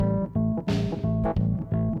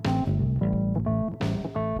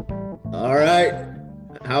All right.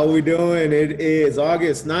 How are we doing? It is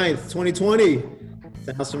August 9th, 2020.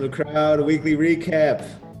 Sounds from the crowd, a weekly recap.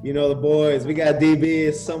 You know the boys. We got DB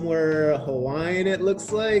is somewhere Hawaiian, it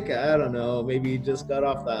looks like. I don't know. Maybe he just got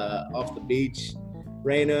off the beach.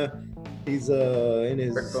 Reina, he's in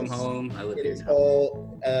his Work from home. I live in here his now.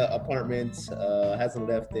 whole apartment. Hasn't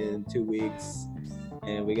left in 2 weeks.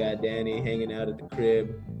 And we got Danny hanging out at the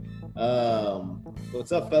crib.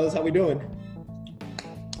 What's up, fellas? How we doing?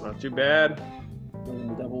 Not too bad. Living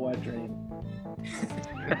the double wide dream.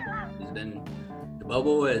 The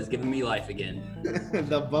bubble has given me life again.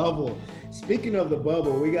 The bubble. Speaking of the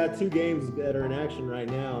bubble, we got 2 games that are in action right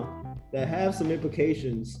now that have some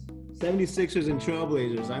implications. 76ers and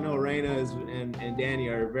Trailblazers. I know Reina and Danny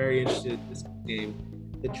are very interested in this game.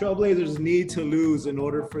 The Trailblazers need to lose in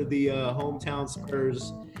order for the hometown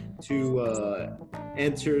Spurs to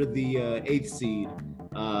enter the 8th seed.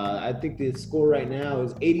 I think the score right now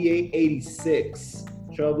is 88-86.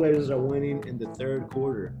 Trailblazers are winning in the 3rd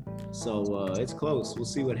quarter. So it's close. We'll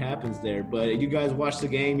see what happens there. But you guys watched the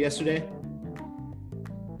game yesterday?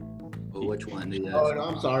 Well, which one? Oh, no,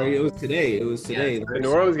 I'm sorry. It was today. Yeah, The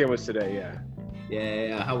New Orleans game was today, yeah.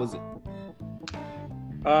 Yeah. How was it?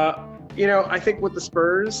 I think with the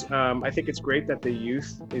Spurs, I think it's great that the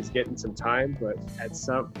youth is getting some time, but at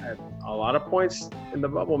a lot of points in the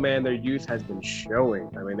bubble, man, their youth has been showing.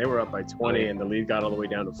 I mean, they were up by 20 and the lead got all the way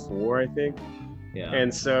down to 4, I think. Yeah.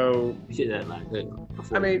 And so,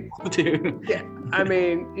 Before. I mean, yeah, I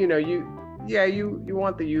mean, you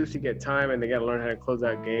want the youth to get time and they got to learn how to close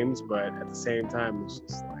out games, but at the same time, it's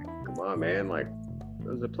just like, come on, man, like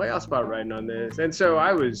there's a playoff spot riding on this. And so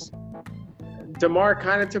DeMar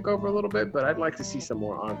kind of took over a little bit, but I'd like to see some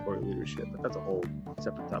more on-court leadership. But that's a whole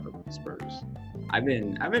separate topic with the Spurs. I've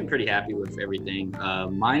been pretty happy with everything,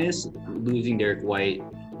 minus losing Derek White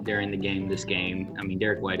during this game. I mean,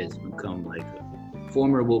 Derek White has become like a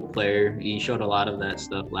formidable player. He showed a lot of that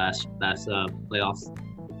stuff last playoffs,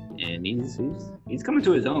 and he's coming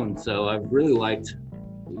to his own. So I've really liked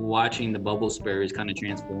watching the bubble Spurs kind of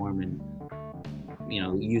transform and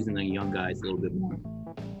using the young guys a little bit more.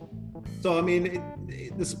 So, I mean,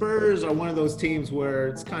 the Spurs are one of those teams where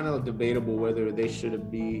it's kind of debatable whether they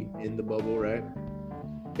should be in the bubble, right?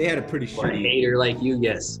 They had a pretty For a hater like you,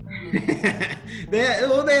 yes. they had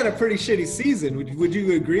a pretty shitty season. Would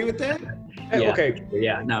you agree with that? Hey, Yeah. okay,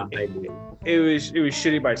 Yeah, no, I agree. it was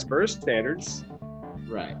shitty by Spurs standards.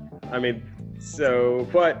 Right. I mean,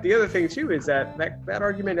 but the other thing too is that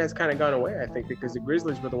argument has kind of gone away, I think, because the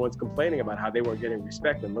Grizzlies were the ones complaining about how they weren't getting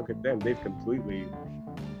respect, and look at them, they've completely.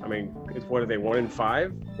 I mean, what are they?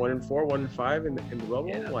 1-5, 1-4, 1-5 in the bubble,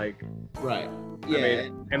 Yeah. like. Right. Yeah. I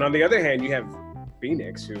mean, and on the other hand, you have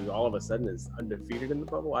Phoenix, who all of a sudden is undefeated in the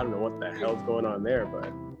bubble. I don't know what the hell's going on there,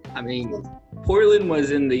 but. I mean, Portland was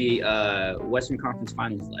in the Western Conference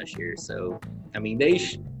Finals last year, so I mean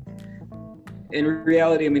in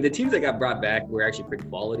reality, I mean, the teams that got brought back were actually pretty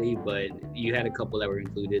quality, but you had a couple that were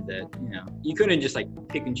included that, you couldn't just like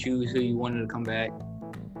pick and choose who you wanted to come back.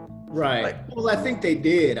 Right. Well, I think they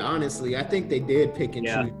did, honestly. I think they did pick and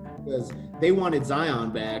choose because they wanted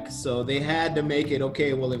Zion back. So they had to make it,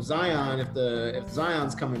 okay, well, if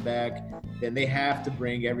Zion's coming back, then they have to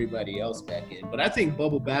bring everybody else back in. But I think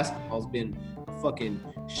bubble basketball's been a fucking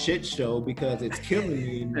shit show because it's killing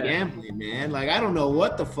me in gambling, man. Like, I don't know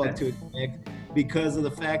what the fuck to expect because of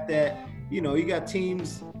the fact that, you got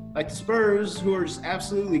teams like the Spurs who are just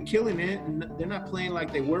absolutely killing it and they're not playing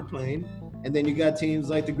like they were playing. And then you got teams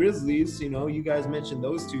like the Grizzlies, you guys mentioned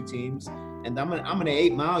those 2 teams. And I'm gonna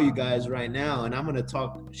 8 Mile you guys right now, and I'm gonna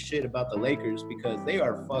talk shit about the Lakers because they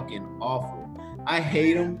are fucking awful. I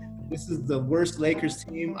hate them. This is the worst Lakers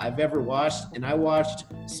team I've ever watched, and I watched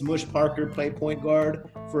Smush Parker play point guard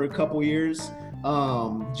for a couple years.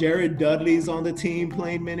 Jared Dudley's on the team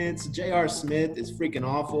playing minutes. J.R. Smith is freaking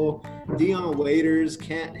awful. Dion Waiters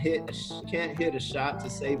can't hit a shot to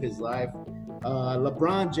save his life.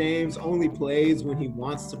 LeBron James only plays when he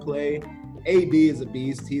wants to play. AD is a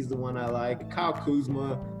beast. He's the one I like. Kyle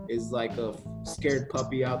Kuzma is like a scared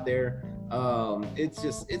puppy out there.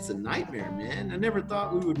 It's a nightmare, man. I never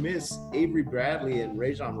thought we would miss Avery Bradley and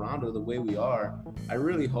Rajon Rondo the way we are. I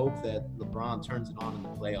really hope that LeBron turns it on in the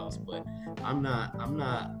playoffs, but I'm not.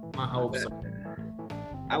 My hopes are.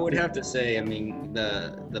 I would have to say, I mean,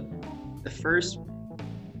 the first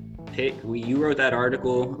pick, you wrote that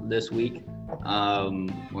article this week.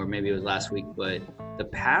 Or maybe it was last week, but the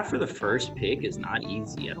path for the first pick is not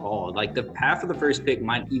easy at all. Like the path for the first pick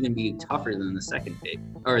might even be tougher than the second pick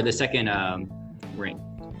or the second ring,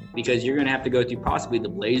 because you're going to have to go through possibly the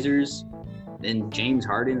Blazers, then James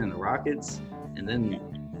Harden and the Rockets, and then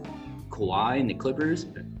Kawhi and the Clippers.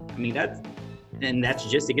 I mean, that's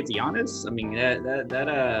just to get to Giannis. I mean,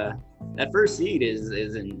 that first seed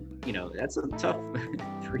isn't, that's a tough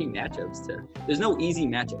 3 matchups to. There's no easy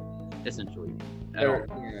matchup, essentially.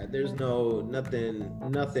 There's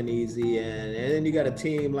nothing easy, and then you got a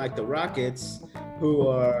team like the Rockets who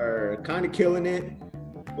are kind of killing it,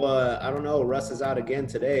 but I don't know. Russ is out again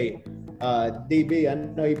today. DB, I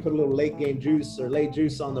know you put a little late juice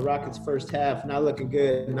on the Rockets first half. Not looking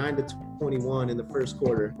good. 9-21 in the first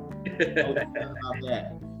quarter. About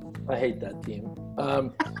that. I hate that team.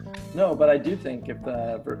 No, but I do think if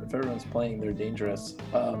everyone's playing, they're dangerous.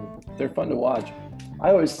 They're fun to watch.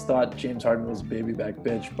 I always thought James Harden was a baby back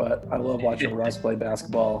bitch, but I love watching Russ play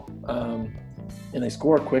basketball. And they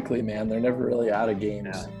score quickly, man. They're never really out of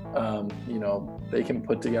games. They can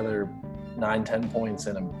put together 9-10 points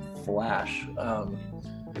in a flash.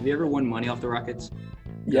 Have you ever won money off the Rockets?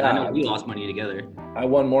 Yeah. I know we lost money together. I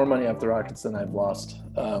won more money off the Rockets than I've lost.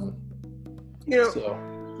 The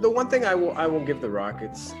one thing I will give the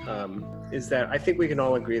Rockets is that I think we can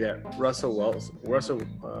all agree that Russell Westbrook,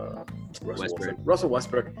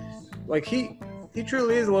 like he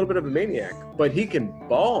truly is a little bit of a maniac, but he can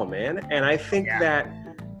ball, man. And I think that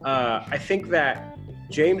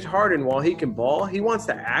James Harden, while he can ball, he wants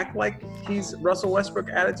to act like he's Russell Westbrook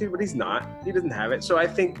attitude, but he's not. He doesn't have it. So I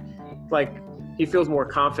think he feels more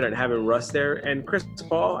confident having Russ there. And Chris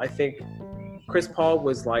Paul, I think Chris Paul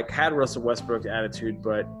had Russell Westbrook's attitude,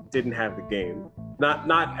 but didn't have the game. Not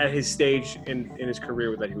at his stage in his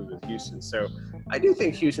career that he was with Houston. So I do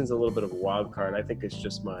think Houston's a little bit of a wild card. I think it's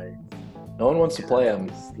just my. No one wants to play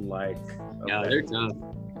him. They're tough.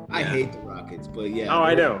 I hate the Rockets, but yeah. Oh,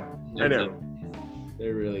 I know.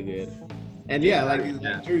 They're really good. And like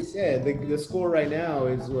Drew said, the score right now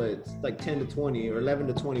is it's like 10-20 or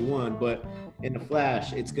 11-21, but in the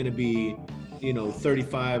flash, it's going to be,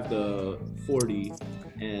 35-40,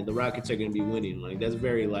 and the Rockets are going to be winning. Like, that's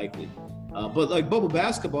very likely. But like bubble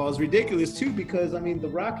basketball is ridiculous too, because the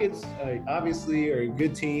Rockets obviously are a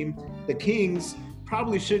good team. The Kings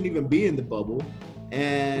probably shouldn't even be in the bubble,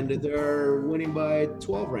 and they're winning by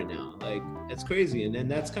 12 right now. Like, that's crazy. And then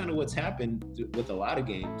that's kind of what's happened with a lot of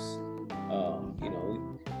games.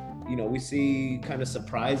 We see kind of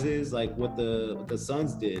surprises like what the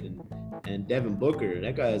Suns did, and Devin Booker.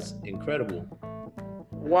 That guy's incredible.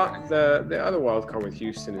 What the other wild card with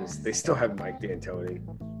Houston is they still have Mike D'Antoni.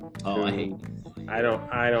 Oh, I hate. I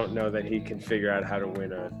don't know that he can figure out how to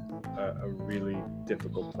win a really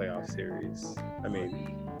difficult playoff series. I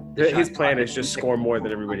mean, his plan is just score more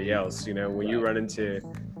than everybody else. When you run into,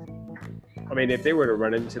 if they were to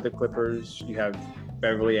run into the Clippers, you have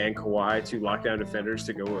Beverly and Kawhi, 2 lockdown defenders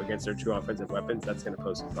to go against their 2 offensive weapons. That's going to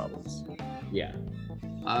pose some problems. Yeah.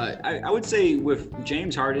 I would say with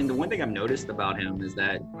James Harden, the one thing I've noticed about him is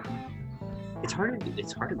that it's hard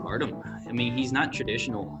to guard him. He's not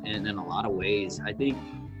traditional in a lot of ways. I think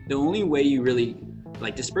the only way you really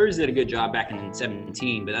the Spurs did a good job back in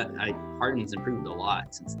 2017, but Harden's improved a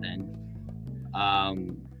lot since then.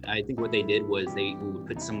 I think what they did was they would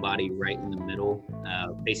put somebody right in the middle.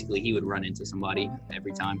 Basically, he would run into somebody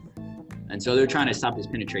every time. And so they're trying to stop his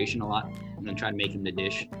penetration a lot and try to make him the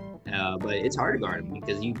dish. But it's hard to guard him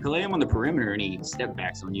because you play him on the perimeter and he step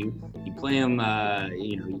backs on you. You play him,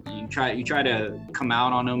 you try to come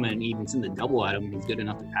out on him and even send the double at him. He's good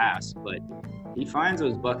enough to pass, but he finds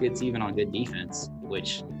those buckets even on good defense,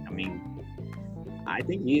 which, I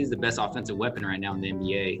think he is the best offensive weapon right now in the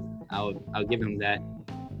NBA. I'll give him that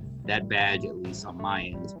badge, at least on my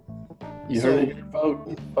end. You heard it,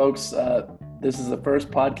 folks. This is the first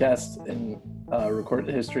podcast in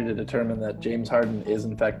recorded history to determine that James Harden is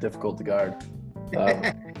in fact difficult to guard.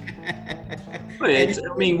 But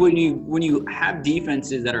when you have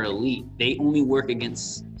defenses that are elite, they only work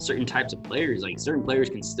against certain types of players. Like, certain players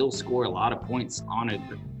can still score a lot of points on a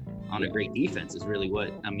great defense. Is really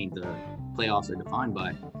what the playoffs are defined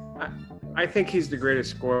by. I think he's the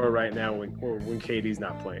greatest scorer right now when KD's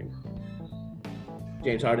not playing.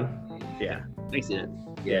 James Harden. Yeah. Makes it.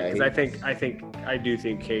 Yeah, because I do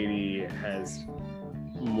think KD has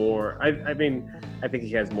more. I think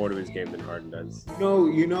he has more to his game than Harden does.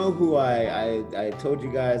 You know who I told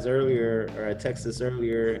you guys earlier, or I texted this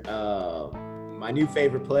earlier. My new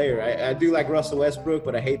favorite player. I do like Russell Westbrook,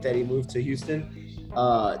 but I hate that he moved to Houston.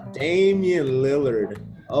 Damian Lillard.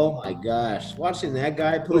 Oh my gosh, watching that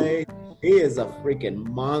guy play. He is a freaking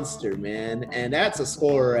monster, man, and that's a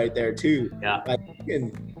scorer right there too. Yeah.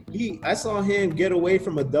 I saw him get away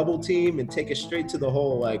from a double team and take it straight to the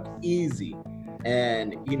hole, easy.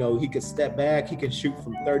 And, he could step back. He can shoot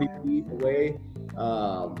from 30 feet away.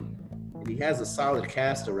 And he has a solid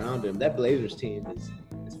cast around him. That Blazers team is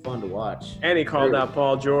fun to watch. And he called out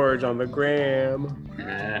Paul George on the gram.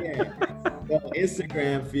 Yeah. The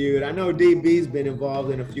Instagram feud. I know DB's been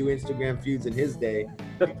involved in a few Instagram feuds in his day.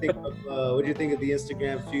 What do you think of the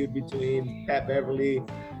Instagram feud between Pat Beverly,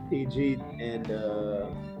 PG, and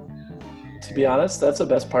to be honest, that's the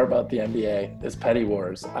best part about the NBA is petty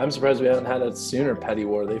wars. I'm surprised we haven't had a sooner petty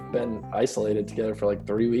war. They've been isolated together for like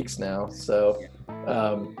 3 weeks now. So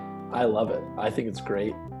I love it. I think it's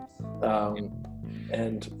great.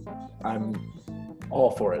 And I'm all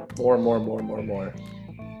for it. More and more and more and more and more.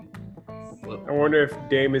 I wonder if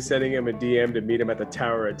Dame is sending him a DM to meet him at the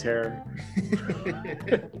Tower of Terror.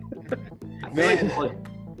 Man.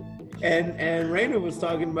 And Raina was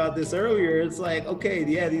talking about this earlier. It's like, okay,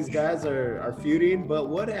 yeah, these guys are feuding, but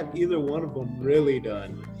what have either one of them really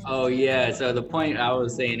done? Oh, yeah. So the point I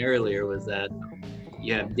was saying earlier was that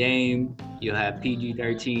you have Dame, you have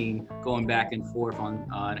PG-13 going back and forth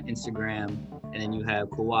on Instagram, and then you have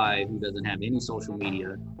Kawhi, who doesn't have any social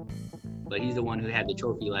media, but he's the one who had the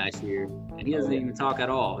trophy last year, and he doesn't even talk at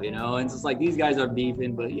all, you know? And it's just like these guys are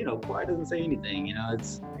beefing, but, you know, Kawhi doesn't say anything, you know?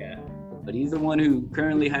 But he's the one who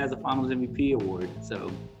currently has the Finals MVP award.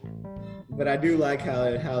 So, but I do like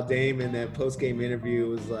how Dame in that post-game interview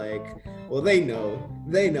was like, "Well, they know.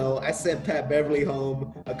 I sent Pat Beverly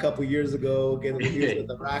home a couple years ago, when he was with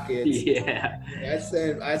the Rockets. Yeah.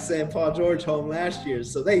 I sent Paul George home last year,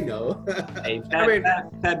 so they know." Hey,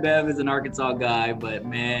 Pat Bev is an Arkansas guy, but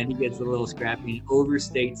man, he gets a little scrappy and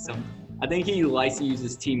overstates some. I think he likes to use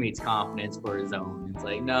his teammates' confidence for his own. It's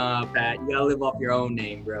like, nah, Pat, you gotta live off your own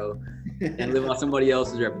name, bro, and live off somebody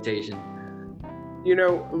else's reputation. You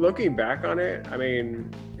know, looking back on it, I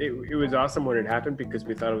mean, it was awesome when it happened because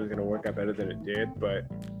we thought it was going to work out better than it did. But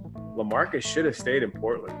LaMarcus should have stayed in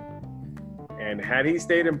Portland. And had he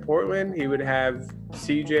stayed in Portland, he would have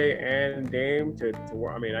CJ and Dame to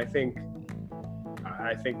work. I mean, I think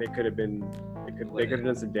they could have been they could have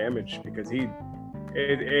done some damage because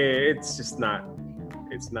it's just not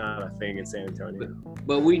a thing in San Antonio.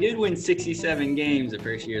 But we did win 67 games the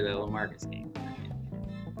first year that LaMarcus came.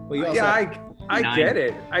 Well, I get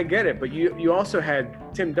it. But you also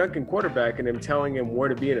had Tim Duncan quarterback and him telling him where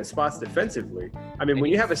to be in his spots defensively. I mean, when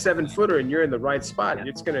you have a 7-footer and you're in the right spot,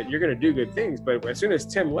 you're gonna do good things. But as soon as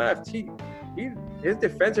Tim left, his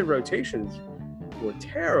defensive rotations were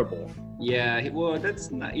terrible. Yeah, well,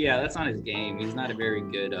 that's not his game. He's not a very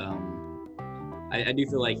good. I do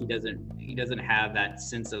feel like he doesn't have that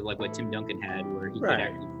sense of like what Tim Duncan had, where he could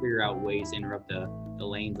actually figure out ways to interrupt the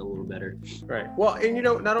lanes a little better. Right. Well, and you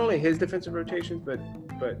know, not only his defensive rotations, but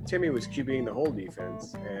Timmy was QBing the whole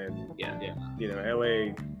defense, and you know,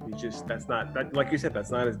 LA, that's not like you said,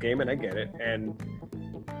 that's not his game, and I get it. And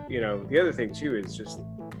you know, the other thing too is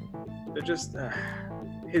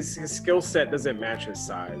his skill set doesn't match his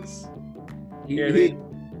size. He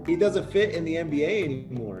doesn't fit in the NBA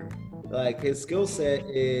anymore. Like his skill set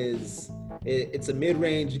it's a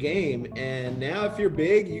mid-range game, and now if you're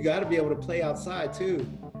big, you got to be able to play outside too.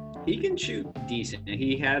 He can shoot decent.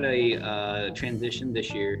 He had a transition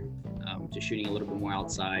this year to shooting a little bit more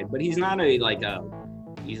outside, but he's not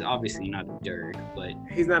he's obviously not a Dirk, but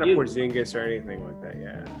he's not a Porzingis or anything like that.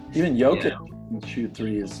 Yeah. Even Jokic can shoot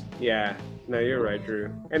threes. Yeah. No, you're right,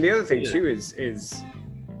 Drew. And the other thing too is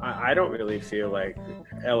I don't really feel like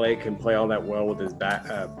LA can play all that well with his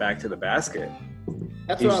back to the basket.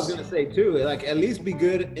 That's what I was gonna say too. Like at least be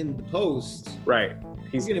good in the post. Right.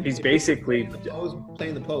 He's basically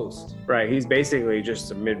playing the post. Right. He's basically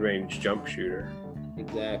just a mid-range jump shooter.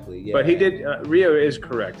 Exactly. Yeah. But he did. Rio is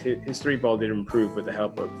correct. His three ball did improve with the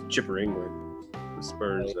help of Chipper England, the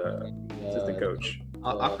Spurs assistant coach.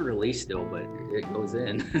 Awkward release still, but it goes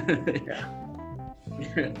in. Yeah.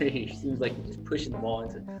 He seems like he's just pushing the ball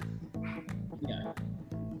into.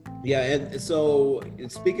 Yeah, and so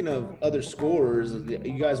speaking of other scorers,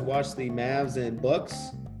 you guys watched the Mavs and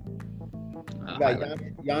Bucks? You got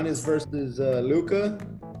Giannis versus Luka.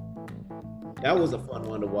 That was a fun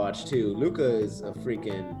one to watch too. Luka is a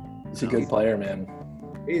freaking. He's a good player, man.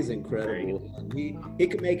 He's incredible. He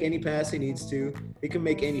can make any pass he needs to. He can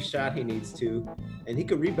make any shot he needs to, and he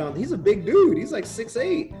can rebound. He's a big dude. He's like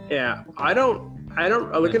 6'8". Yeah, I don't.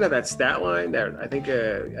 Looking at that stat line there, I think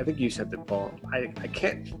you said it, Paul. I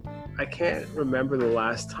can't remember the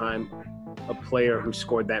last time a player who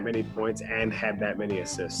scored that many points and had that many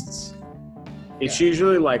assists. It's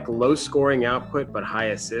usually like low scoring output but high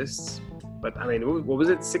assists. But I mean, what was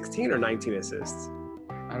it? 16 or 19 assists?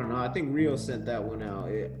 I don't know. I think Rio sent that one out.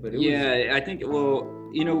 I think. Well,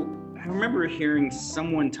 you know, I remember hearing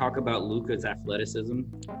someone talk about Luka's athleticism.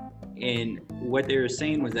 And what they were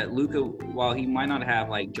saying was that Luka, while he might not have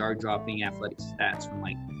like jaw-dropping athletic stats from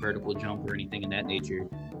like vertical jump or anything in that nature,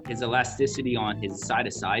 his elasticity on his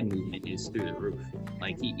side-to-side movement is through the roof.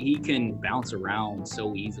 Like he can bounce around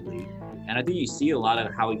so easily. And I think you see a lot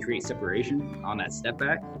of how he creates separation on that step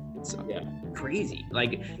back. It's crazy.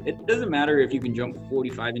 Like, it doesn't matter if you can jump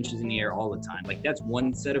 45 inches in the air all the time. Like, that's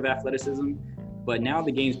one set of athleticism. But now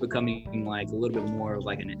the game's becoming like a little bit more of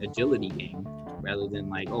like an agility game rather than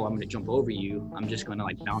like, oh, I'm going to jump over you. I'm just going to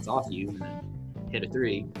like bounce off you and then hit a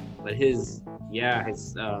three. But his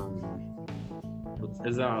elasticity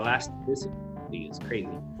is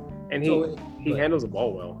crazy. And he handles the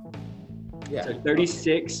ball well. Yeah. So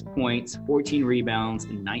 36 points, 14 rebounds,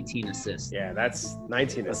 and 19 assists. Yeah, that's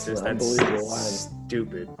 19 assists. That's unbelievable.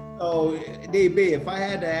 stupid. So, DB, if I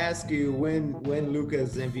had to ask you when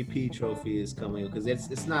Luka's MVP trophy is coming, because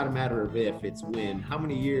it's not a matter of if, it's when. How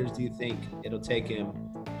many years do you think it'll take him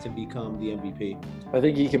to become the MVP? I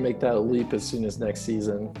think he can make that leap as soon as next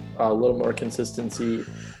season. A little more consistency,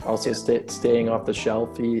 also staying off the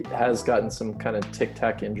shelf. He has gotten some kind of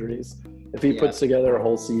tic-tac injuries. If he puts together a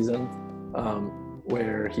whole season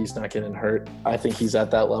where he's not getting hurt, I think he's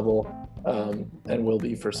at that level and will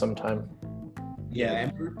be for some time.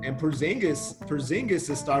 Yeah, and Porzingis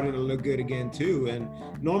is starting to look good again too. And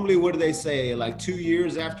normally, what do they say? Like 2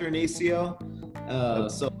 years after an ACL.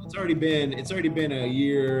 So it's already been a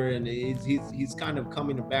year, and he's kind of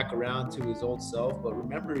coming back around to his old self. But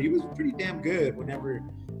remember, he was pretty damn good whenever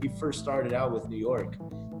he first started out with New York.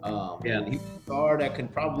 And he's a star that can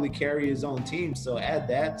probably carry his own team. So add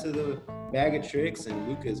that to the bag of tricks, and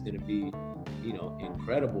Luka is going to be,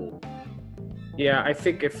 incredible. Yeah, I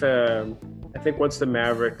think once the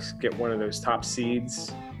Mavericks get one of those top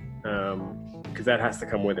seeds, because that has to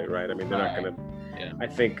come with it, right? I mean, they're not going to. Yeah. I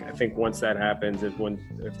think once that happens,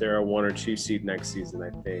 if they're a 1 or 2 seed next season, I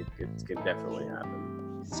think it can definitely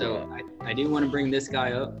happen. So I do want to bring this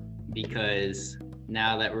guy up because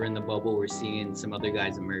now that we're in the bubble, we're seeing some other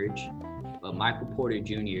guys emerge. But Michael Porter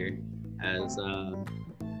Jr. has.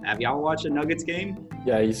 Have y'all watched a Nuggets game?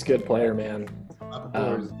 Yeah, he's a good player, man.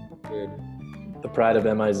 Good. The pride of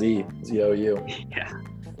MIZ, ZOU. Yeah.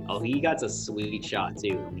 Oh, he got a sweet shot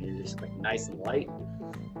too. I mean, it's just like nice and light.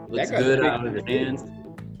 Looks good out of his hands.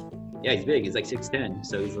 Yeah, he's big. He's like 6'10",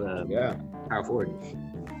 so he's a power forward.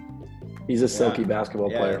 He's a silky basketball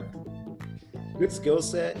player. Good skill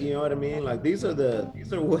set, you know what I mean? Like these are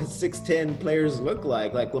what 6'10" players look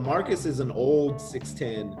like. Like LaMarcus is an old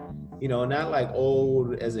 6'10", not like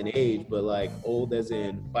old as in age, but like old as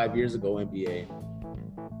in 5 years ago NBA.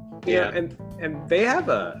 Yeah, and they have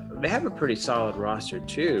a pretty solid roster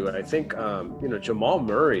too. I think Jamal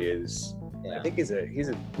Murray is. Yeah. I think he's a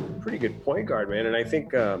pretty good point guard, man. And I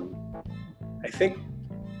think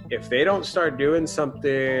if they don't start doing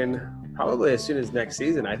something probably as soon as next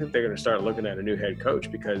season, I think they're going to start looking at a new head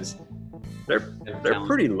coach because they're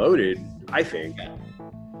pretty loaded. I think.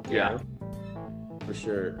 Yeah. For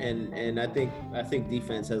sure. And I think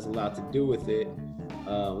defense has a lot to do with it.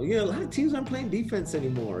 A lot of teams aren't playing defense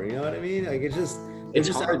anymore. You know what I mean? Like it's just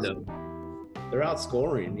hard though. They're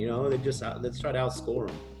outscoring. Let's try to outscore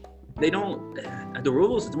them. They don't. The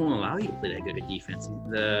rules don't allow you to play that good at defense.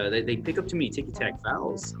 They pick up too many ticky-tack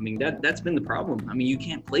fouls. I mean that's been the problem. I mean you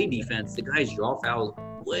can't play defense. The guys draw fouls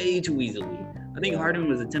way too easily. I think Harden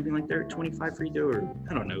was attempting like their 25 free throw, or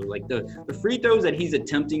I don't know. Like the free throws that he's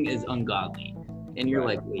attempting is ungodly, and you're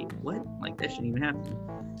like, wait, what? Like that shouldn't even happen.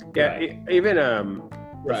 Yeah, even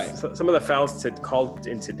some of the fouls called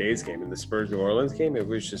in today's game, in the Spurs New Orleans game, it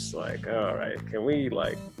was just like, all right, can we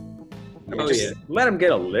like, let him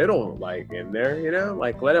get a little like in there,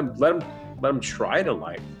 like let him try to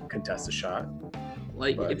like contest a shot.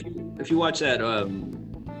 Like if you watch that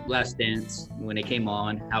Last Dance when it came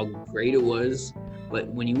on, how great it was, but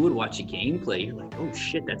when you would watch a gameplay, you're like, oh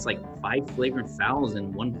shit, that's like 5 flagrant fouls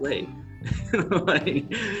in one play.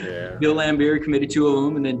 Bill Laimbeer committed 2 of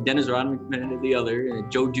them, and then Dennis Rodman committed the other,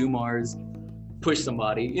 and Joe Dumars pushed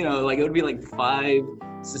somebody. Like it would be like 5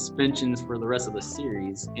 suspensions for the rest of the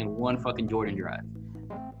series in one fucking Jordan drive.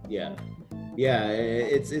 Yeah,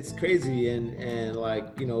 it's crazy, and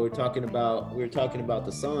like we were talking about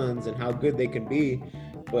the Suns and how good they can be,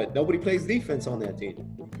 but nobody plays defense on that team.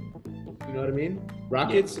 You know what I mean?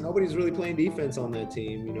 Rockets, nobody's really playing defense on that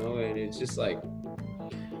team. And it's just like.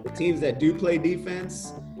 The teams that do play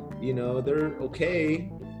defense, they're okay,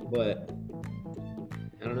 but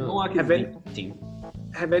I don't know.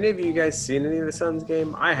 Have any of you guys seen any of the Suns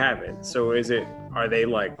game? I haven't. So are they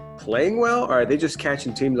like playing well, or are they just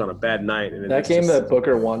catching teams on a bad night? And that game that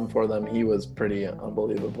Booker won for them, he was pretty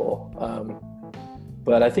unbelievable.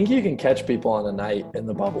 But I think you can catch people on a night in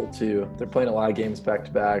the bubble too. They're playing a lot of games back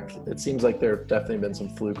to back. It seems like there have definitely been some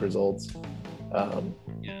fluke results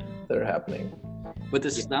that are happening. But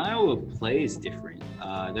the style of play is different.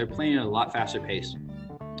 They're playing at a lot faster pace.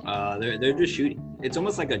 They're just shooting. It's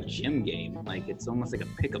almost like a gym game. Like it's almost like a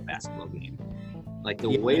pickup basketball game. Like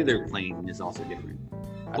the way they're playing is also different.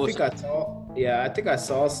 I think I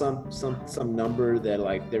saw some number that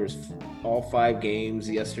like there was all 5 games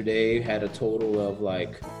yesterday had a total of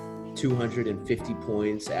like 250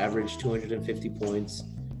 points, average 250 points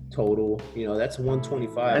total. You know, that's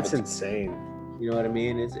 125. That's insane. You know what I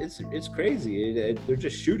mean? It's crazy. They're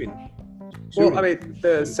just shooting. Well, I mean,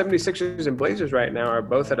 the 76ers and Blazers right now are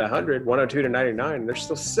both at 100, 102 to 99. There's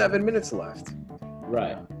still 7 minutes left.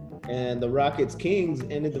 Right. And the Rockets Kings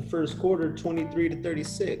ended the first quarter 23 to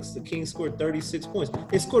 36. The Kings scored 36 points.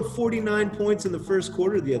 They scored 49 points in the first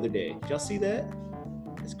quarter the other day. Did y'all see that?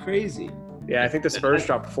 It's crazy. Yeah, I think the Spurs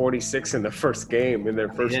dropped 46 in the first game in their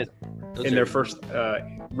first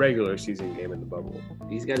regular season game in the bubble.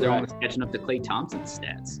 These guys are almost catching up to Klay Thompson's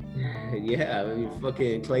stats. Yeah, I mean,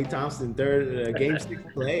 fucking Klay Thompson, game 6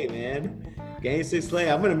 play, man. Game 6 play.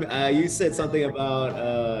 I'm gonna. You said something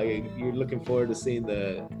about you're looking forward to seeing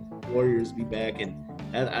the Warriors be back, and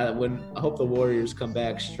I hope the Warriors come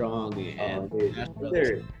back strong. And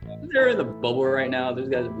they're in the bubble right now. Those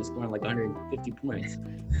guys are just scoring like 150 points.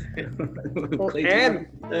 Well,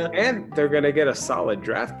 and they're gonna get a solid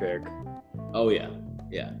draft pick. Oh yeah.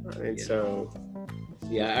 So.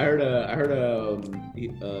 Yeah, I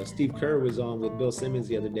heard Steve Kerr was on with Bill Simmons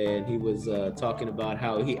the other day, and he was talking about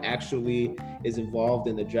how he actually is involved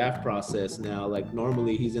in the draft process now. Like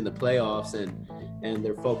normally he's in the playoffs and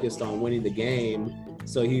they're focused on winning the game.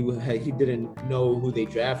 So he didn't know who they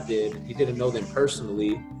drafted. He didn't know them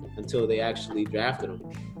personally until they actually drafted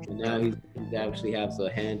him. And now he actually has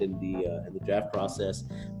a hand in the draft process.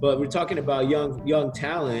 But we're talking about young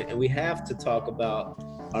talent, and we have to talk about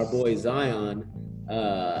our boy Zion.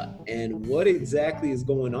 And what exactly is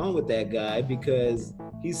going on with that guy, because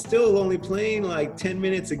he's still only playing like 10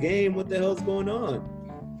 minutes a game. What the hell's going on?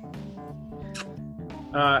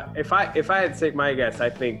 If I had to take my guess, I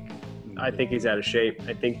think he's out of shape.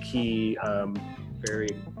 I think he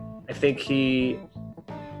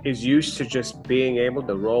is used to just being able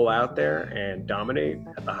to roll out there and dominate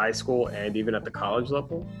at the high school and even at the college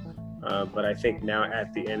level. But I think now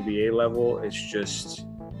at the NBA level, it's just,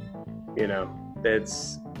 you know,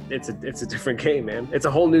 it's a different game, man. It's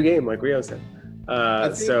a whole new game, like Rio said. I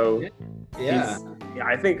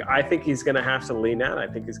think he's gonna have to lean out. I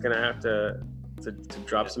think he's gonna have to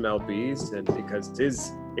drop some lbs, and because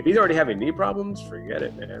if he's already having knee problems, forget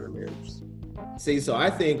it, man. I mean, see, so I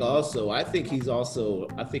think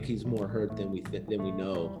he's more hurt than we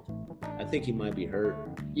know. I think he might be hurt.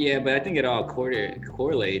 Yeah, but I think it all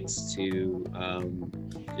correlates to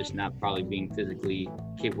just not probably being physically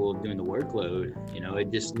capable of doing the workload. You know,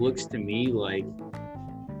 it just looks to me like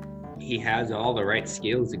he has all the right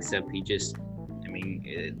skills, except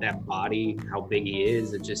that body, how big he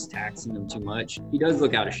is, it's just taxing him too much. He does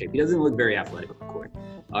look out of shape. He doesn't look very athletic on the court.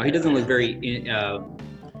 He doesn't look very, he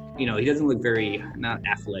doesn't look very, not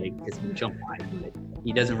athletic because he can jump high, but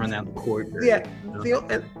he doesn't run down the court.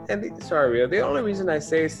 Sorry, Rio. The only reason I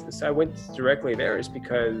say I went directly there is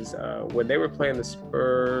because when they were playing the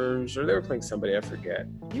Spurs, or they were playing somebody, I forget,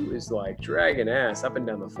 he was like dragging ass up and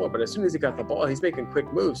down the floor. But as soon as he got the ball, he's making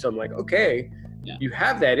quick moves. So I'm like, okay, you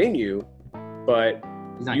have that in you, but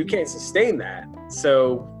you can't sustain that.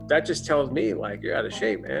 So that just tells me like you're out of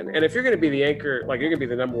shape, man. And if you're going to be the anchor, like you're going to be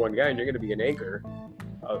the number one guy, and you're going to be an anchor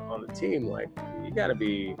on the team, like you got to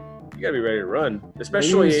be ready to run,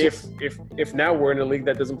 especially if now we're in a league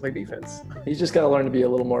that doesn't play defense. He's just got to learn to be a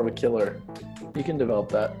little more of a killer. He can develop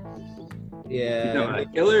that. Yeah. A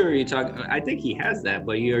killer? Are you talking? I think he has that,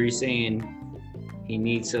 but are you saying he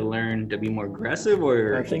needs to learn to be more aggressive,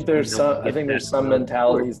 or? I think there's some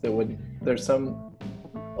mentalities there's some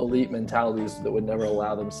elite mentalities that would never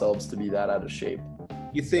allow themselves to be that out of shape.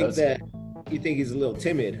 You think he's a little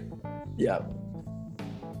timid? Yeah.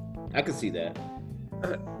 I could see that.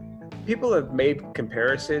 People have made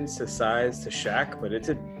comparisons to size to Shaq, but it's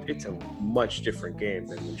a much different game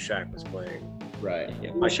than when Shaq was playing. Right.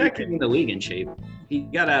 Yeah. Well, Shaq came in the league in shape. He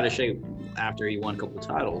got out of shape after he won a couple of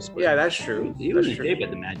titles. Yeah, that's true. He was in shape at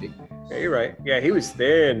the Magic. Yeah, you're right. Yeah, he was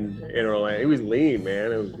thin in Orlando. He was lean,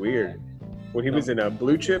 man. It was weird. When he was in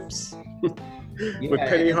Blue Chips with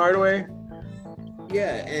Penny Hardaway.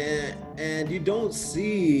 Yeah, and you don't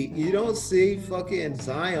see fucking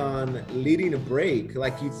Zion leading a break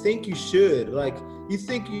like you think you should. Like you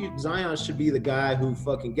think Zion should be the guy who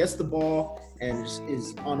fucking gets the ball and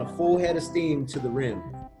is on a full head of steam to the rim,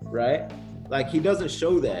 right? Like he doesn't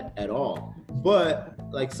show that at all. But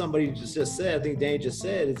like somebody just said, I think Dane just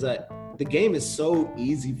said, is that the game is so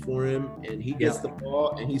easy for him, and he gets the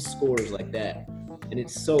ball and he scores like that. And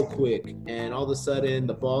it's so quick, and all of a sudden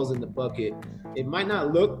the ball's in the bucket. It might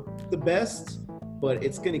not look the best, but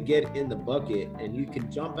it's going to get in the bucket, and you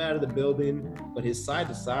can jump out of the building, but his side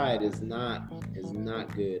to side is not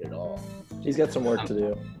good at all. He's got some work to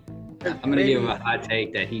do. I'm going to give him a hot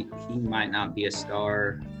take that he might not be a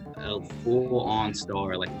star, a full-on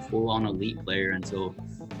star, like a full-on elite player until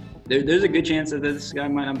there's a good chance that this guy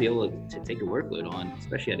might not be able to take a workload on,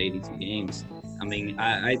 especially at 82 games. I mean,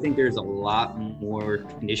 I think there's a lot more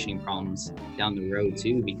conditioning problems down the road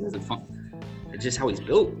too, because of just how he's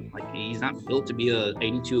built. Like, he's not built to be a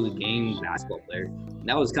 82 game basketball player. And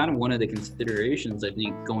that was kind of one of the considerations, I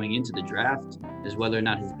think, going into the draft, is whether or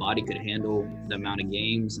not his body could handle the amount of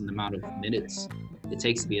games and the amount of minutes it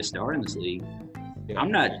takes to be a star in this league. I'm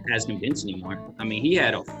not as convinced anymore. I mean, he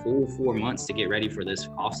had a full 4 months to get ready for this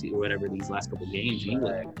offseason or whatever, these last couple of games, and he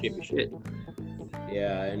looked shit for shit.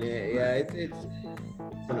 Yeah, and it's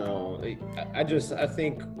I don't know. I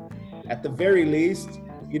think at the very least,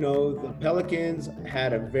 you know, the Pelicans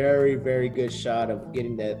had a very, very good shot of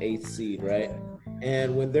getting that 8th seed, right?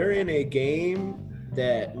 And when they're in a game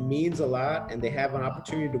that means a lot and they have an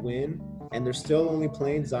opportunity to win, and they're still only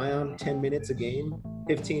playing Zion 10 minutes a game,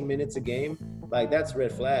 15 minutes a game, like, that's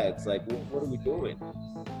red flags. Like, what are we doing?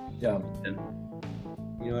 Yeah.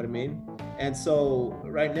 You know what I mean? And so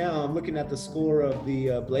right now I'm looking at the score of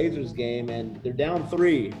the Blazers game, and they're down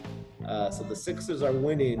 3. So the Sixers are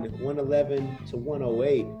winning 111 to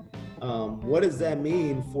 108. What does that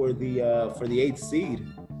mean for the 8th seed?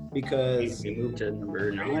 Because we moved to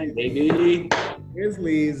number 9, baby.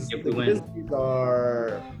 Grizzlies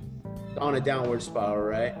are on a downward spiral,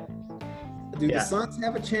 right? Do the Suns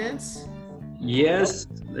have a chance? Yes.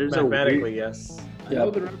 Mathematically, yes. I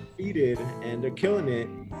know they're undefeated and they're killing it,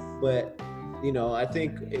 but you know, I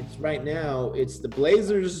think it's right now. It's the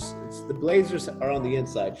Blazers. The Blazers are on the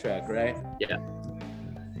inside track, right? Yeah.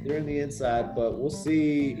 They're in the inside, but we'll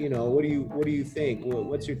see. You know, what do you think?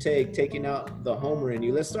 What's your take? Taking out the homer in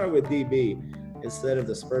you. Let's start with DB instead of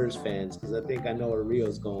the Spurs fans, because I think I know where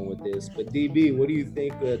Rio's going with this. But DB, what do you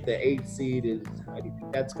think that the 8th seed is? How do you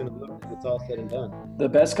think that's going to look when it's all said and done? The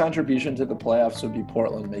best contribution to the playoffs would be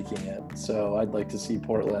Portland making it. So I'd like to see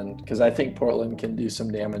Portland, because I think Portland can do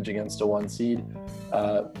some damage against a 1 seed.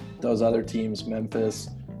 Those other teams, Memphis,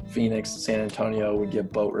 Phoenix, San Antonio, would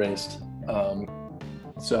get boat raced.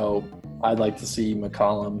 So I'd like to see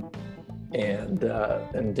McCollum and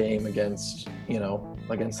Dame against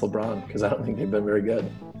LeBron, because I don't think they've been very good.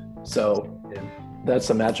 So that's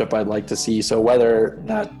a matchup I'd like to see. So whether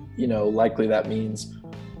that, likely that means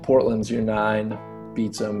Portland's your 9,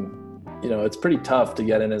 beats them, it's pretty tough to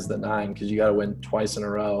get in as the 9 because you got to win twice in a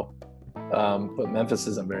row. But Memphis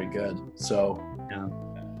isn't very good. So yeah,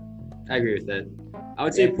 I agree with that. I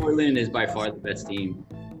would say Portland is by far the best team.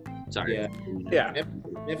 Sorry. Yeah.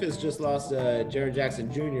 Memphis just lost Jaren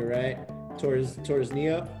Jackson Jr., right? Towards knee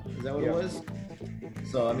up. Is that what it was?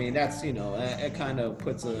 So I mean, that's it kind of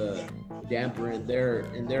puts a damper in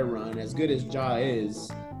their run. As good as Ja is,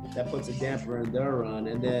 that puts a damper in their run.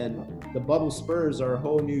 And then the bubble Spurs are a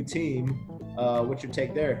whole new team. What's your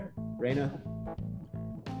take there, Reina?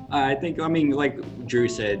 I think, like Drew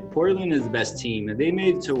said, Portland is the best team. They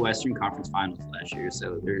made it to Western Conference Finals last year,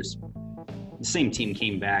 so the same team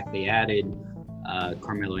came back. They added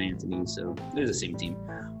Carmelo Anthony, so they're the same team.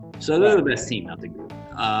 So they're the best team out the group.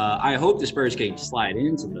 I hope the Spurs can slide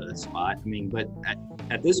into the spot. But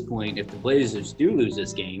at this point, if the Blazers do lose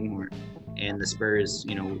this game, and the Spurs,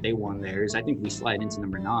 they won theirs, I think we slide into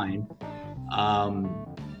number 9.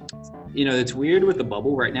 It's weird with the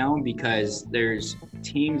bubble right now because there's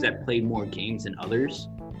teams that play more games than others.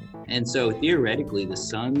 And so theoretically, the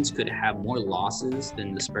Suns could have more losses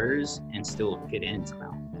than the Spurs and still get in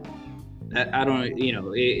somehow. I don't,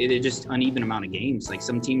 it is just uneven amount of games. Like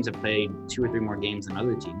some teams have played 2 or 3 more games than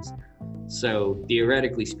other teams. So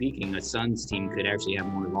theoretically speaking, a Suns team could actually have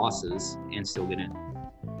more losses and still get in.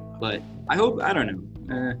 But I don't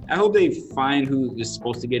know. I hope they find who is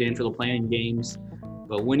supposed to get in for the play-in games.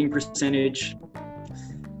 But winning percentage,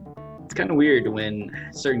 it's kind of weird when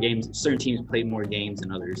certain teams play more games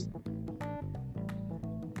than others.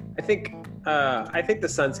 I think the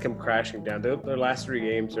Suns come crashing down. Their last 3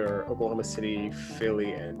 games are Oklahoma City,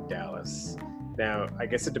 Philly, and Dallas. Now, I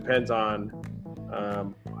guess it depends on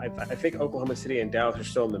I think Oklahoma City and Dallas are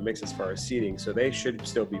still in the mix as far as seeding, so they should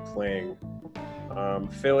still be playing.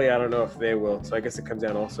 Philly, I don't know if they will, so I guess it comes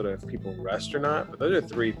down also to if people rest or not. But those are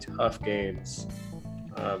 3 tough games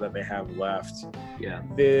that they have left. Yeah.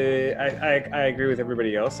 I agree with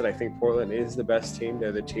everybody else that I think Portland is the best team.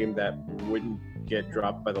 They're the team that wouldn't get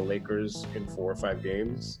dropped by the Lakers in 4 or 5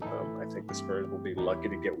 games. I think the Spurs will be lucky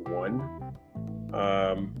to get one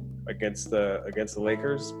against the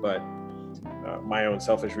Lakers, but my own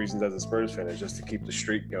selfish reasons as a Spurs fan is just to keep the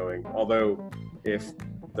streak going. Although, if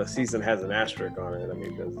the season has an asterisk on it, I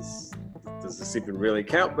mean, does this even really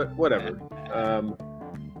count? But whatever.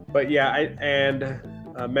 But yeah,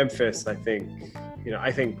 Memphis, I think,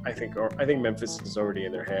 I think Memphis is already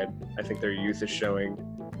in their head. I think their youth is showing,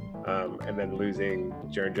 and then losing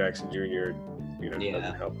Jaren Jackson Jr.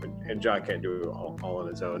 Doesn't help, and Ja can't do it all on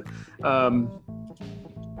his own.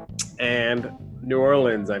 And New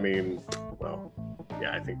Orleans, I mean, well,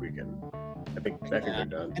 yeah, I think we can. I think they're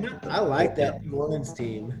done. And I like that New Orleans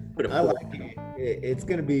team. I like it. It's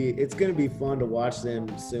gonna be fun to watch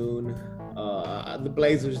them soon. The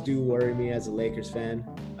Blazers do worry me as a Lakers fan.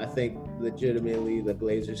 I think legitimately the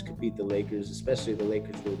Blazers could beat the Lakers, especially the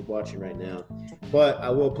Lakers we're watching right now. But I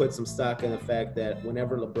will put some stock in the fact that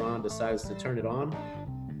whenever LeBron decides to turn it on,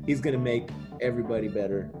 he's gonna make everybody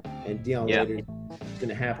better. And Deion Waiters is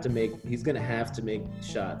gonna have to make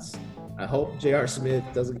shots. I hope J.R. Smith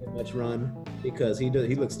doesn't get much run because he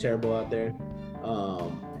looks terrible out there.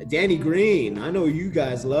 Danny Green, I know you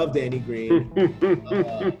guys love Danny Green.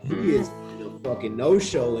 He is a fucking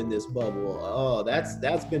no-show in this bubble. Oh, that's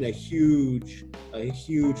been a huge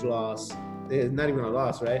loss. It's not even a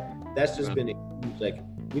loss, right? That's just been a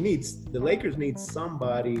huge, the Lakers need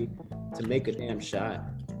somebody to make a damn shot.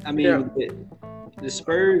 I mean, the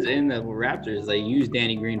Spurs and the Raptors, they use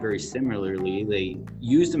Danny Green very similarly. They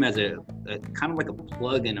used him as a kind of like a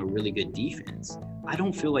plug in a really good defense. I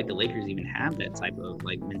don't feel like the Lakers even have that type of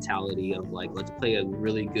mentality of let's play a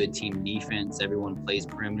really good team defense. Everyone plays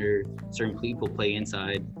perimeter. Certain people play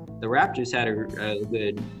inside. The Raptors had a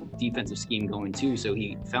good defensive scheme going too, so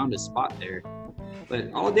he found a spot there.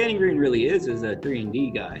 But all Danny Green really is a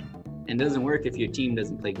 3-and-D guy, and doesn't work if your team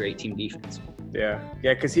doesn't play great team defense. Yeah,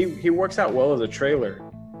 because he works out well as a trailer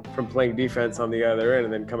from playing defense on the other end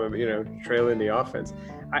and then coming, trailing the offense.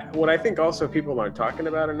 What I think also people aren't talking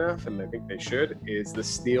about enough, and I think they should, is the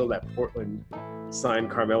steal that Portland signed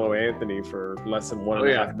Carmelo Anthony for less than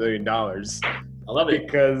 $1.5 million. I love it.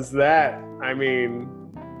 Because that, I mean,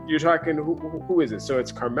 you're talking, who is it? So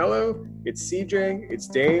it's Carmelo, it's CJ, it's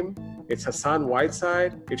Dame, it's Hassan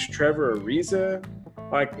Whiteside, it's Trevor Ariza.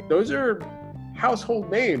 Those are household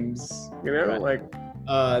names, Right.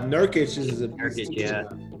 Nurkic is a Nurkic, yeah.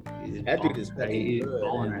 That dude is he's good.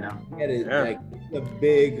 balling right now. They're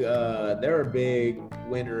a big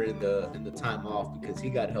winner in the time off because he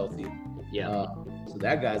got healthy. Yeah. So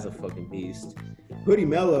that guy's a fucking beast. Hoodie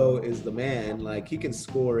Melo is the man. He can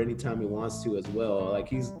score anytime he wants to as well.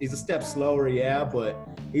 He's a step slower, but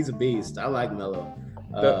he's a beast. I like Melo.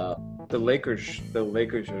 The Lakers should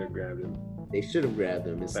have grabbed him. They should have grabbed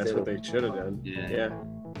him. That's what they should have done. Yeah.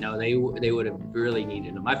 No, they would have really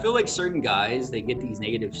needed him. I feel like certain guys, they get these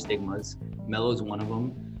negative stigmas. Melo's one of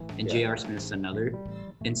them, and J.R. Smith's another.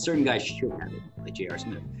 And certain guys should have it, like J.R.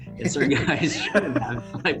 Smith. And certain guys shouldn't have it,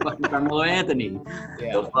 like fucking Carmelo Anthony.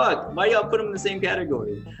 Yeah. The fuck? Why y'all put him in the same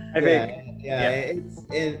category? I think.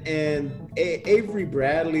 And Avery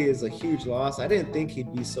Bradley is a huge loss. I didn't think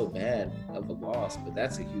he'd be so bad of a loss, but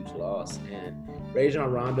that's a huge loss. And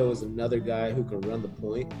Rajon Rondo is another guy who can run the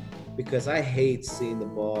point, because I hate seeing the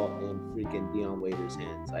ball in freaking Deion Waiters'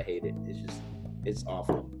 hands. I hate it. It's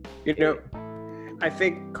awful. I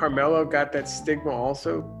think Carmelo got that stigma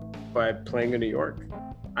also by playing in New York.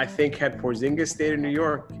 I think had Porzingis stayed in New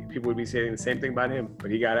York, people would be saying the same thing about him,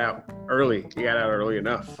 but he got out early. He got out early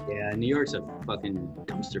enough. Yeah, New York's a fucking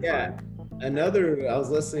dumpster fire. I was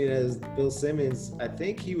listening to Bill Simmons. I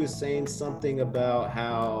think he was saying something about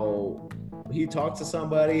how he talked to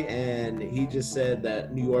somebody and he just said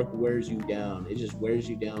that New York wears you down. It just wears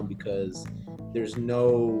you down because there's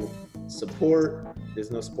no support.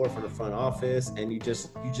 There's no support from the front office, and you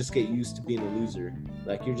just get used to being a loser.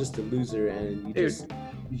 You're just a loser, and you just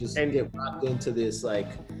get locked into this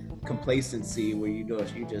complacency where you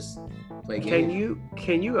just play games.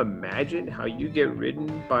 Can you imagine how you get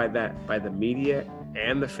ridden by the media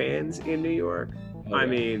and the fans in New York? Oh, I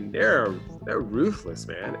mean, they're ruthless,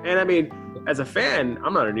 man. And I mean, as a fan,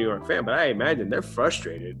 I'm not a New York fan, but I imagine they're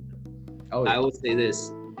frustrated. Oh, yeah. I would say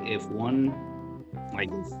this: if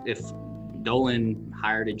Dolan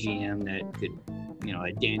hired a GM that could,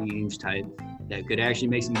 a Danny Ainge type, that could actually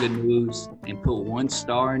make some good moves and put one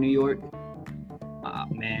star in New York,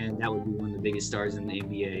 man, that would be one of the biggest stars in the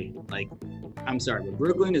NBA. I'm sorry, but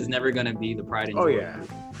Brooklyn is never going to be the pride and joy. Oh, yeah.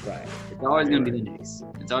 Right. It's always going to be the Knicks.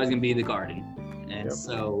 It's always going to be the Garden. And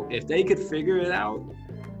so if they could figure it out,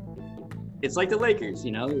 it's like the Lakers.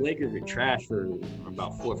 You know, the Lakers were trash for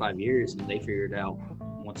about 4 or 5 years, and they figured it out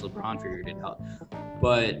once LeBron figured it out.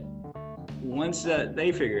 But once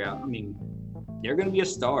they figure it out, I mean, they're going to be a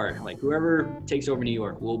star. Like, whoever takes over New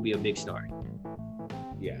York will be a big star.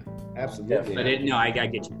 Yeah, absolutely. But I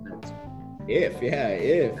get you. If.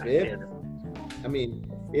 I mean,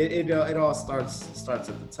 it all starts at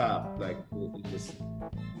the top. Like, it just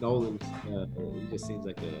Nolan, he just seems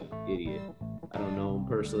like an idiot. I don't know him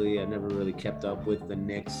personally. I never really kept up with the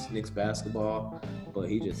Knicks basketball, but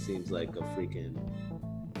he just seems like a freaking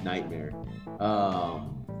nightmare.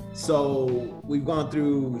 So we've gone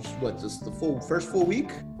through just the first full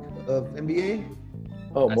week of NBA.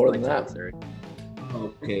 Oh, that's more than that.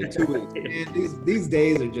 Okay, 2 weeks. Man, these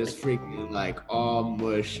days are just freaking like all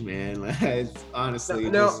mush, man. Like, it's honestly.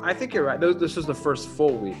 No, I think you're right. This was the first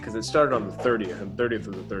full week because it started on the 30th, and 30th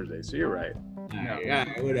was a Thursday. So you're right. Yeah,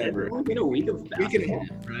 whatever. It's only been a week of basketball. Week and a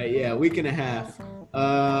half, right? Yeah, week and a half.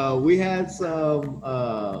 We had some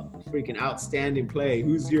freaking outstanding play.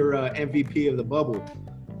 Who's your MVP of the bubble?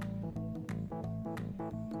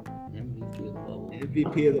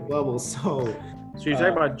 MVP of the bubble. So you're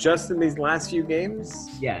talking about just in these last few games?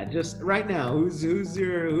 Yeah, just right now. Who's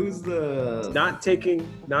the not taking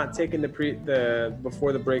the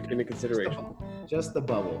before the break into consideration? Just the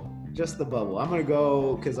bubble. I'm gonna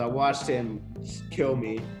go because I watched him kill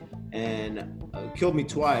me, and killed me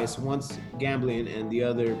twice. Once gambling, and the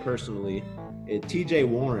other personally. TJ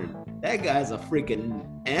Warren. That guy's a freaking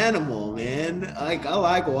animal, man. Like, I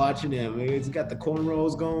like watching him. He's got the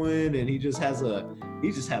cornrows going, and he just has a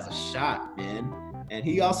shot, man. And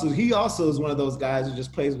he also is one of those guys who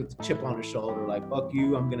just plays with the chip on his shoulder, like, fuck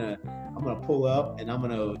you, I'm gonna pull up and I'm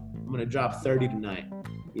gonna drop 30 tonight.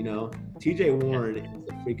 You know, TJ Warren is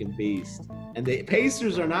a freaking beast. And the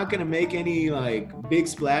Pacers are not gonna make any like big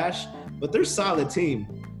splash, but they're a solid team.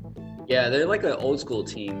 Yeah, they're like an old school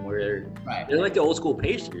team where they're like the old school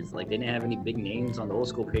Pacers. Like, they didn't have any big names on the old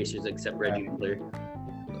school Pacers except Reggie Miller.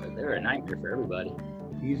 They're a nightmare for everybody.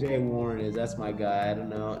 TJ Warren that's my guy. I don't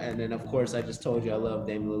know. And then, of course, I just told you I love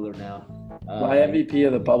Dame Lillard now. My MVP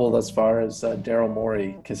of the bubble thus far is Daryl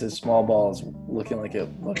Morey, because his small ball is looking like it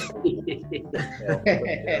looks.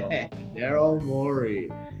 Daryl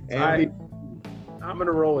Morey. I'm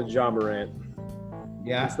gonna roll with Ja Morant.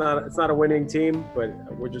 Yeah, it's not a winning team, but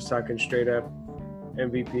we're just talking straight up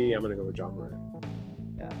MVP. I'm gonna go with Ja Morant.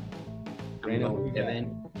 Yeah. I'm going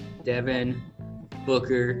with Devin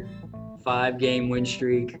Booker. 5-game win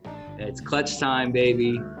streak. It's clutch time,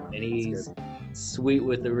 baby. And he's sweet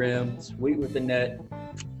with the rim, sweet with the net.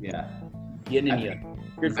 Yeah. Getting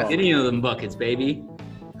into them buckets, baby.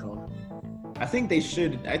 I think they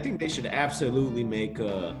should absolutely make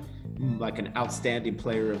like an outstanding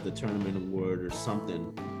player of the tournament award or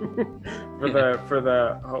something. for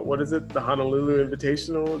the what is it? The Honolulu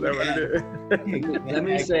Invitational? Is that what it is? Let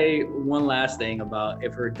me say one last thing about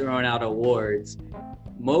if we're throwing out awards.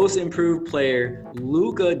 Most improved player,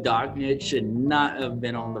 Luka Doncic should not have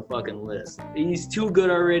been on the fucking list. He's too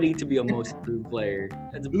good already to be a most improved player.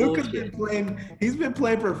 That's Luka's he's been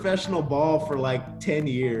playing professional ball for like 10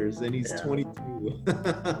 years, and he's 22.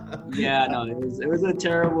 Yeah, no, it was a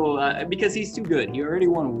terrible because he's too good. He already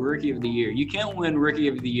won Rookie of the Year. You can't win Rookie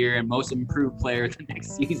of the Year and most improved player the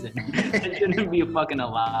next season. That shouldn't be fucking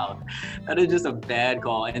allowed. That is just a bad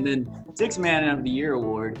call. And then 6th Man of the Year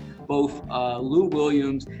award. Both Lou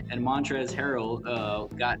Williams and Montrezl Harrell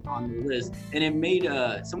got on the list, and it made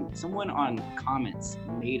someone on comments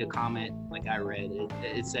made a comment like I read it.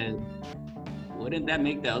 It said, "Wouldn't that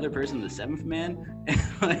make the other person the 7th man?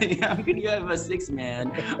 Like, how can you have a 6th man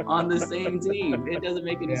on the same team? It doesn't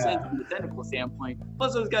make any sense from the technical standpoint.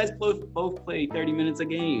 Plus, those guys both play 30 minutes a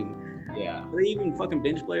game. Yeah, are they even fucking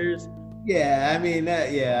bench players?" Yeah, I mean,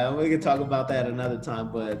 we can talk about that another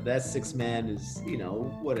time, but that 6th man is,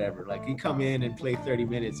 whatever. Like, you come in and play 30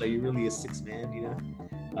 minutes. Are you really a 6th man,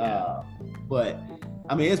 But,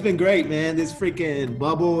 I mean, it's been great, man. This freaking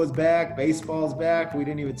bubble is back. Baseball's back. We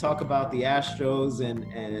didn't even talk about the Astros and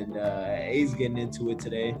A's getting into it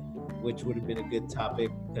today, which would have been a good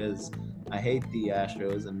topic because I hate the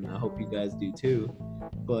Astros, and I hope you guys do too.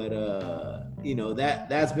 But,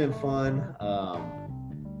 that's been fun.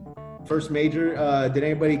 First major, did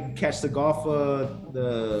anybody catch the golf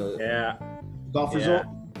golf result?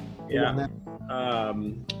 Yeah.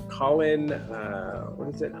 Colin, what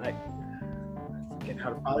is it? I forget how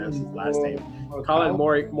to pronounce his last name. Colin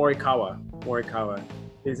Morikawa.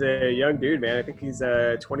 He's a young dude, man. I think he's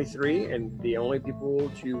 23, and the only people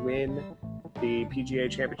to win the PGA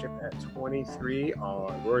Championship at 23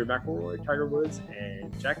 are Rory McIlroy, Tiger Woods,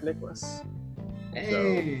 and Jack Nicklaus.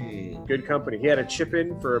 Hey. So, good company. He had a chip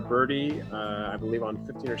in for a birdie, I believe on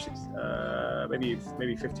 15 or 6,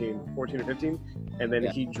 maybe 15, 14 or 15. And then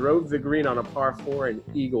he drove the green on a par 4 and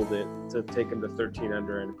eagled it to take him to 13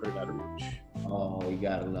 under and put it out of reach. Oh, you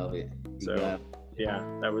gotta love it. Yeah,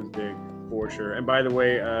 that was big for sure. And by the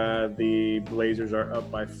way, the Blazers are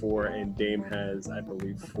up by 4, and Dame has, I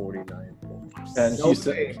believe, 49 points. And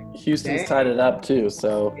Houston's tied it up too,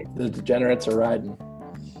 so the degenerates are riding.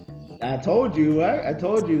 I told you, right? I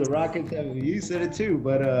told you the Rockets have. You said it too,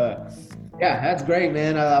 but yeah, that's great,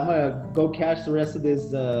 man. I'm gonna go catch the rest of this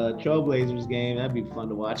Trailblazers game. That'd be fun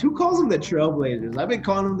to watch. Who calls them the Trailblazers? I've been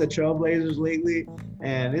calling them the Trailblazers lately,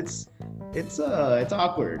 and it's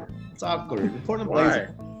awkward. It's awkward. Portland Blazers.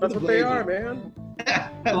 That's what they are, man.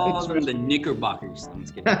 Calls them the Knickerbockers. I'm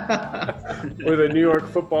just kidding. Or the New York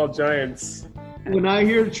Football Giants. When I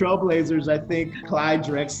hear Trailblazers, I think Clyde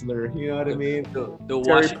Drexler. You know what I mean? The Terry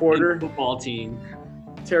Washington Porter football team.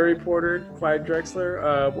 Terry Porter, Clyde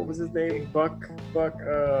Drexler. What was his name? Buck.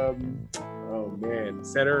 Oh man,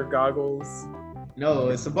 center goggles. No,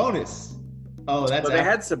 it's Sabonis. Oh, that's. Well, they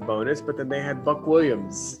had Sabonis, but then they had Buck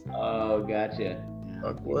Williams. Oh, gotcha.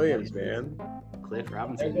 Buck Williams, man. Cliff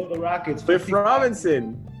Robinson. There go the Rockets. Cliff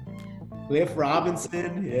Robinson. Cliff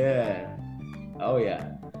Robinson. Yeah. Oh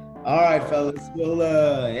yeah. All right, fellas. Well,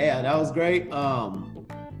 yeah, that was great.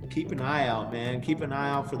 Keep an eye out, man. Keep an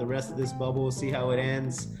eye out for the rest of this bubble. We'll see how it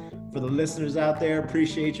ends. For the listeners out there,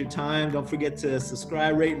 appreciate your time. Don't forget to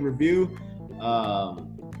subscribe, rate, and review.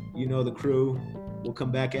 You know the crew. We'll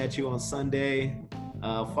come back at you on Sunday.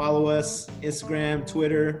 Follow us, Instagram,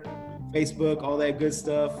 Twitter, Facebook, all that good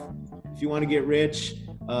stuff. If you want to get rich,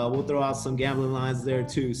 we'll throw out some gambling lines there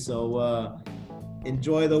too. So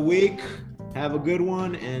enjoy the week. Have a good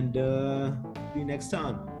one, and see you next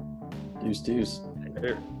time. Deuce.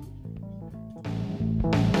 Later.